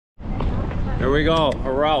There we go,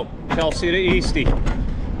 a route. Chelsea to Eastie.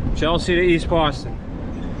 Chelsea to East Boston.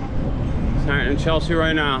 Starting in Chelsea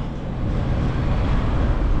right now.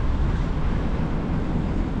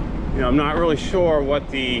 You know, I'm not really sure what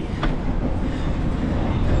the...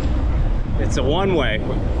 It's a one-way.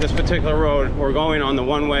 This particular road, we're going on the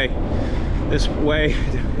one-way. This way,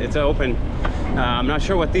 it's open. I'm not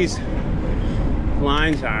sure what these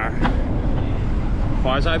lines are.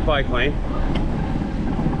 Quasi bike lane.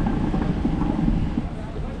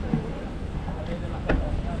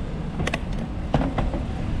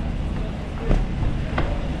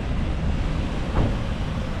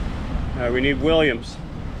 We need Williams.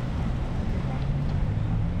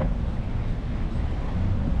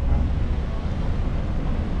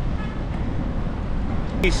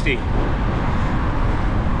 Eastie.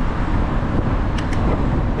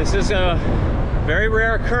 This is a very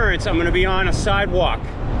rare occurrence. I'm going to be on a sidewalk.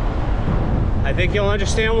 I think you'll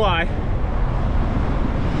understand why.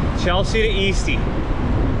 Chelsea to Eastie.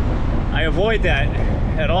 I avoid that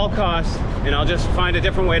at all costs, and I'll just find a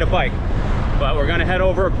different way to bike. But we're going to head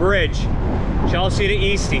over a bridge, Chelsea to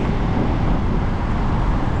Eastie.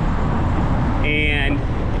 And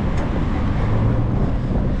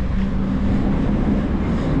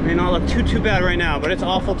it may not look too bad right now, but it's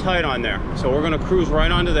awful tight on there. So we're going to cruise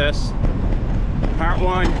right onto this. Part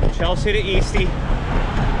 1, Chelsea to Eastie.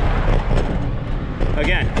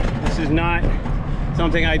 Again, this is not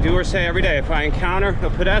something I do or say every day. If I encounter a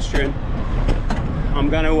pedestrian,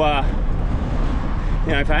 I'm going to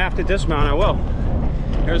you know, if I have to dismount, I will.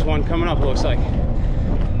 There's one coming up, it looks like.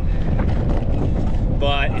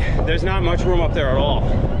 But there's not much room up there at all.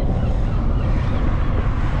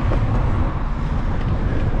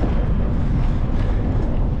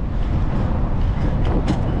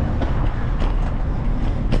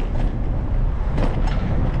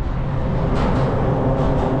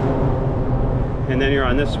 And then you're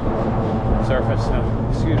on this surface. So,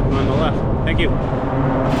 excuse me, on the left. Thank you.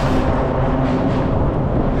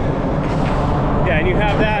 Yeah, and you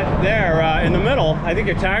have that there in the middle. I think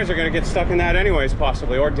your tires are going to get stuck in that anyways,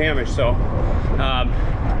 possibly, or damaged. So,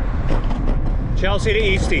 Chelsea to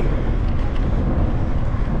Eastie.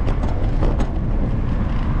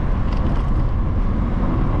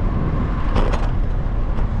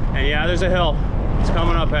 And yeah, there's a hill. It's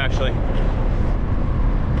coming up, actually.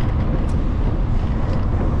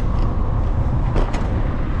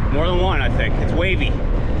 More than one, I think. It's wavy.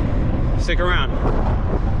 Stick around.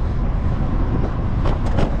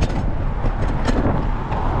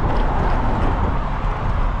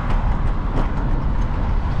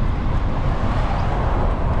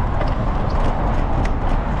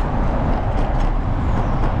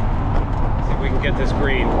 Get this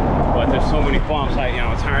green, but there's so many bumps, you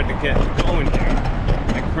know, it's hard to get going here.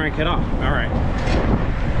 I crank it up. All right.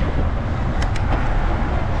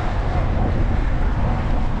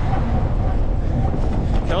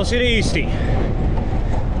 Chelsea to Eastie.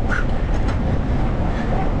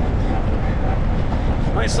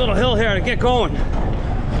 Nice little hill here to get going.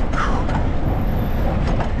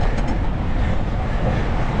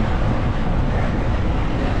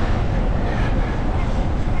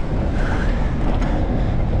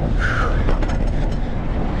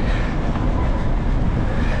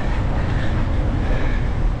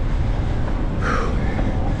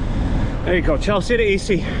 There you go, Chelsea to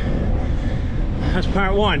Eastie. That's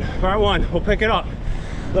part 1. Part 1. We'll pick it up.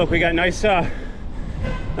 Look, we got nice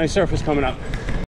surface coming up.